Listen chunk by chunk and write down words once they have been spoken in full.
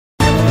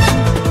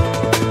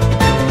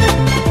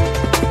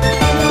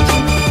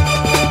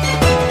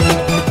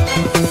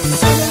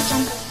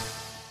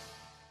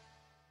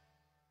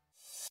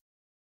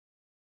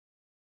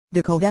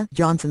Dakota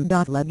Johnson.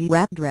 Leggy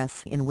wrap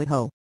dress in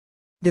WeHo.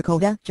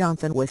 Dakota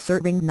Johnson was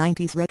serving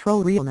 90s retro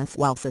realness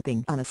while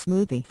sipping on a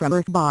smoothie from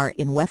Earth Bar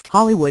in West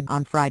Hollywood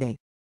on Friday.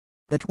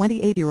 The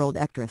 28-year-old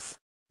actress,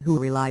 who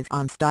relies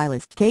on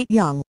stylist Kate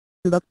Young,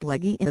 looked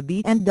leggy in a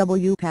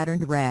B&W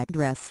patterned rag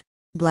dress,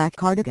 black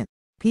cardigan,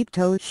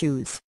 peep-toe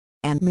shoes,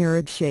 and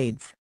mirrored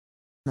shades.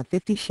 The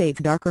 50 Shades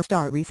Darker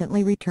star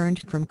recently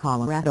returned from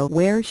Colorado,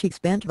 where she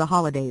spent the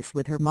holidays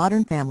with her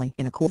modern family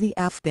in a cozy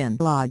Aspen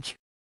lodge.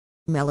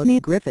 Melanie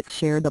Griffith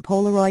shared the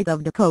Polaroid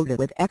of Dakota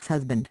with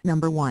ex-husband No.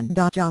 1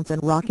 Johnson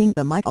rocking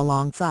the mic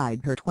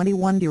alongside her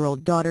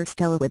 21-year-old daughter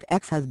Stella with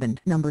ex-husband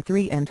No.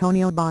 3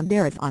 Antonio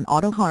Banderas on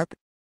auto harp.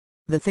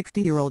 The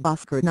 60-year-old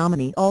Oscar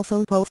nominee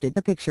also posted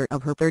a picture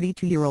of her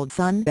 32-year-old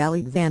son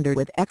Alexander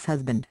with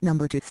ex-husband No.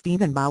 2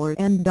 Stephen Bauer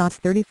and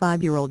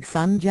 35-year-old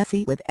son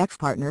Jesse with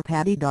ex-partner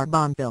Patty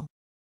D'Arbonfil.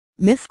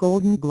 Miss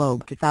Golden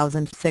Globe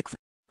 2006,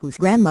 whose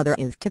grandmother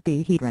is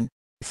Tippi Hedren,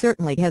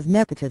 certainly has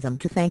nepotism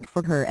to thank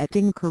for her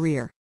acting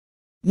career.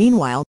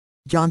 Meanwhile,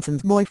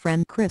 Johnson's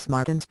boyfriend Chris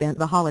Martin spent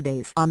the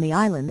holidays on the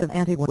island of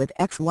Antigua with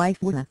ex-wife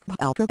Gwyneth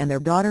Paltrow and their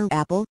daughter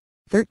Apple,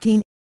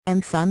 13,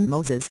 and son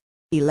Moses,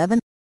 11.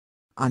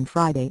 On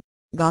Friday,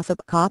 Gossip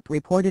Cop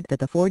reported that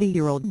the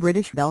 40-year-old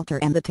British belter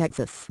and the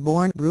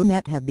Texas-born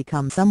brunette have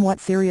become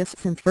somewhat serious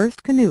since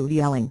first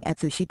canoe-yelling at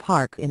Sushi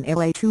Park in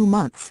LA 2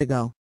 months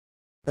ago.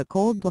 The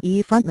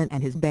Coldplay frontman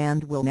and his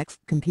band will next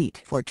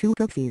compete for 2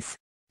 trophies,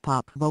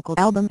 Pop Vocal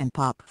Album and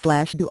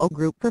Pop/Duo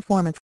Group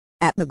Performance,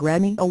 at the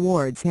Grammy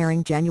Awards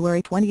airing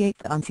January 28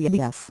 on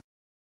CBS.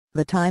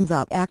 The Time's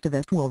Up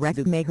activist will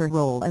resume her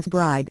role as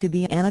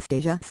bride-to-be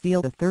Anastasia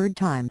Steele the third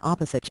time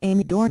opposite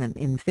Amy Dornan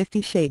in 50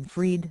 Shades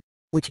Freed,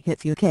 which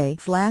hits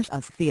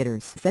UK/US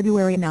theaters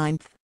February 9.